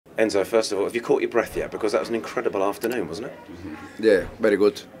Enzo, first of all, have you caught your breath yet? Because that was an incredible afternoon, wasn't it? Yeah, very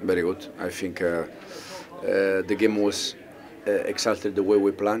good, very good. I think the game was exactly the way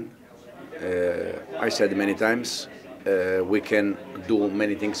we planned. I said many times, we can do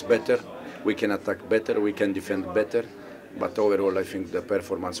many things better, we can attack better, we can defend better, but overall I think the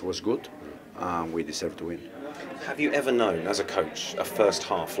performance was good and we deserve to win. Have you ever known, as a coach, a first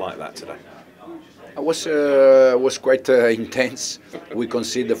half like that today? It was quite intense. We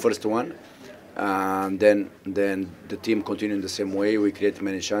conceded the first one, and then the team continued the same way. We created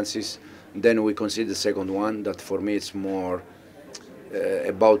many chances. Then we conceded the second one. That for me it's more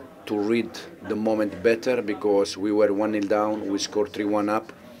about to read the moment better, because we were 1-0 down. We scored 3-1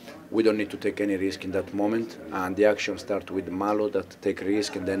 up. We don't need to take any risk in that moment, and the action starts with Malo that take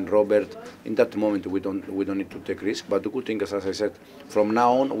risk, and then Robert. In that moment, we don't need to take risk. But the good thing is, as I said, from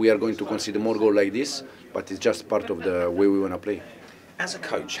now on we are going to consider more goals like this. But it's just part of the way we want to play. As a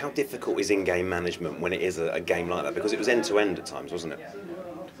coach, how difficult is in-game management when it is a game like that? Because it was end-to-end at times, wasn't it?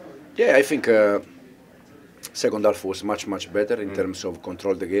 Yeah, I think second half was much better in terms of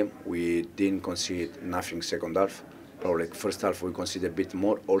control the game. We didn't concede nothing second half. Probably first half we conceded a bit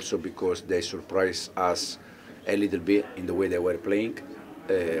more, also because they surprised us a little bit in the way they were playing.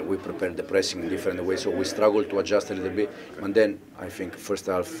 We prepared the pressing in different ways, so we struggled to adjust a little bit. And then I think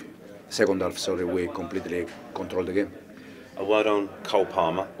second half, we completely controlled the game. A word on Cole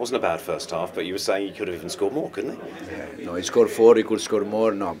Palmer. Wasn't a bad first half, but you were saying he could have even scored more, couldn't he? Yeah, no, he scored 4, he could score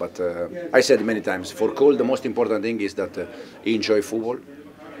more. No, but I said many times, for Cole the most important thing is that he enjoys football.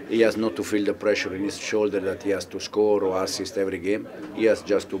 He has not to feel the pressure in his shoulder that he has to score or assist every game. He has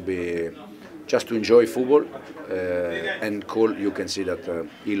just to enjoy football. And Cole, you can see that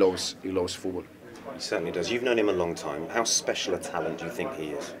he loves football. He certainly does. You've known him a long time. How special a talent do you think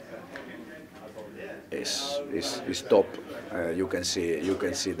he is? He's top. You can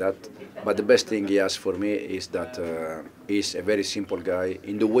see that. But the best thing he has for me is that he's a very simple guy.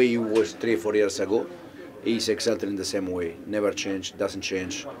 In the way he was 3-4 years ago, he's exactly in the same way. Never change, doesn't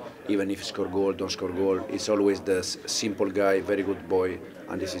change. Even if he score goal, don't score goal. He's always the simple guy, very good boy,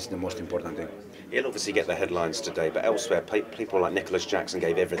 and this is the most important thing. He'll obviously get the headlines today, but elsewhere, people like Nicholas Jackson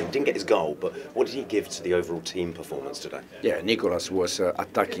gave everything. Didn't get his goal, but what did he give to the overall team performance today? Yeah, Nicholas was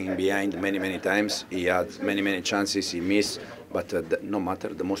attacking behind many times. He had many chances, he missed, but no matter.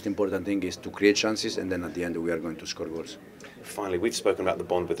 The most important thing is to create chances, and then at the end we are going to score goals. Finally, we've spoken about the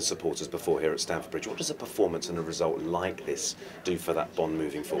bond with the supporters before here at Stamford Bridge. What does a performance and a result like this do for that bond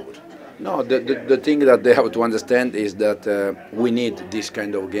moving forward? No, the thing that they have to understand is that we need this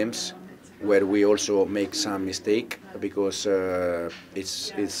kind of games where we also make some mistake, because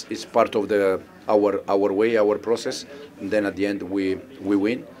it's part of our way, our process, and then at the end we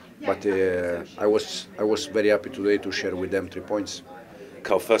win. But I was very happy today to share with them 3 points.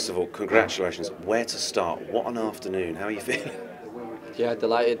 Cole, first of all, congratulations. Where to start? What an afternoon. How are you feeling? Yeah,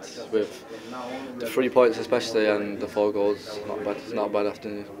 delighted with the 3 points especially, and the 4 goals. Not bad. It's not a bad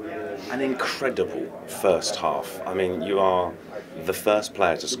afternoon. An incredible first half. I mean, you are the first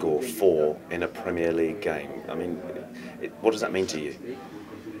player to score 4 in a Premier League game. I mean, what does that mean to you?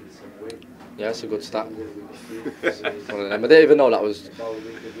 Yeah, it's a good stat. I didn't even know that was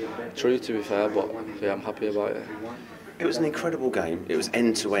true, to be fair, but yeah, I'm happy about it. It was an incredible game. It was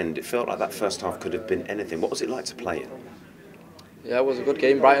end to end. It felt like that first half could have been anything. What was it like to play it? Yeah, it was a good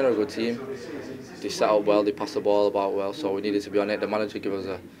game. Brighton are a good team. They set up well, they passed the ball about well, so we needed to be on it. The manager gave us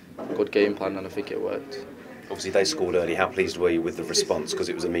a good game plan, and I think it worked. Obviously they scored early. How pleased were you with the response? Because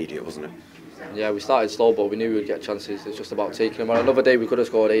it was immediate, wasn't it? Yeah, we started slow, but we knew we'd get chances. It's just about taking them. On another day we could have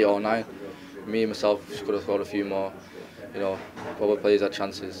scored 8 or 9. Me and myself could have scored a few more. You know, other players had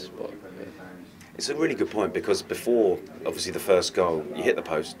chances, but yeah. It's a really good point, because before, obviously, the first goal, you hit the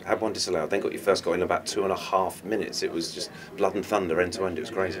post, had one disallowed, then got your first goal in about 2.5 minutes. It was just blood and thunder, end to end. It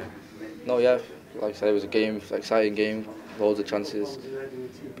was crazy. No, yeah, like I said, it was a game, exciting game, loads of chances.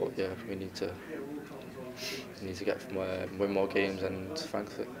 But yeah, we need to win more games, and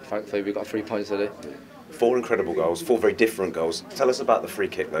thankfully we got 3 points today. 4 incredible goals, 4 very different goals. Tell us about the free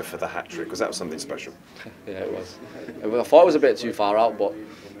kick though for the hat trick, because that was something special. Yeah, it was. I thought it was a bit too far out, but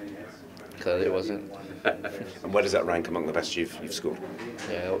clearly it wasn't. And where does that rank among the best you've scored?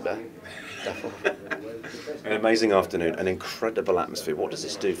 Yeah, up there, definitely. An amazing afternoon, an incredible atmosphere. What does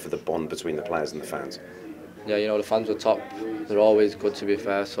this do for the bond between the players and the fans? Yeah, you know, the fans are top. They're always good, to be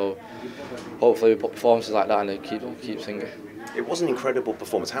fair. So hopefully we put performances like that and they keep singing. It was an incredible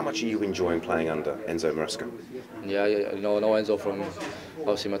performance. How much are you enjoying playing under Enzo Maresca? Yeah, you know, I know Enzo from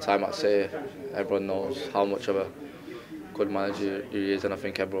obviously my time at City. Everyone knows how much of a good manager he is, and I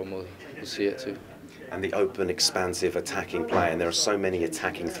think everyone will see it too. And the open, expansive, attacking play, and there are so many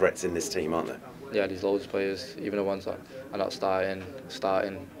attacking threats in this team, aren't there? Yeah, there's loads of players, even the ones that are not starting,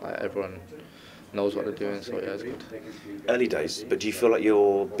 like everyone knows what they're doing, so yeah, it's good. Early days, but do you feel like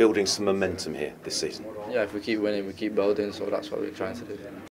you're building some momentum here this season? Yeah, if we keep winning, we keep building, so that's what we're trying to do.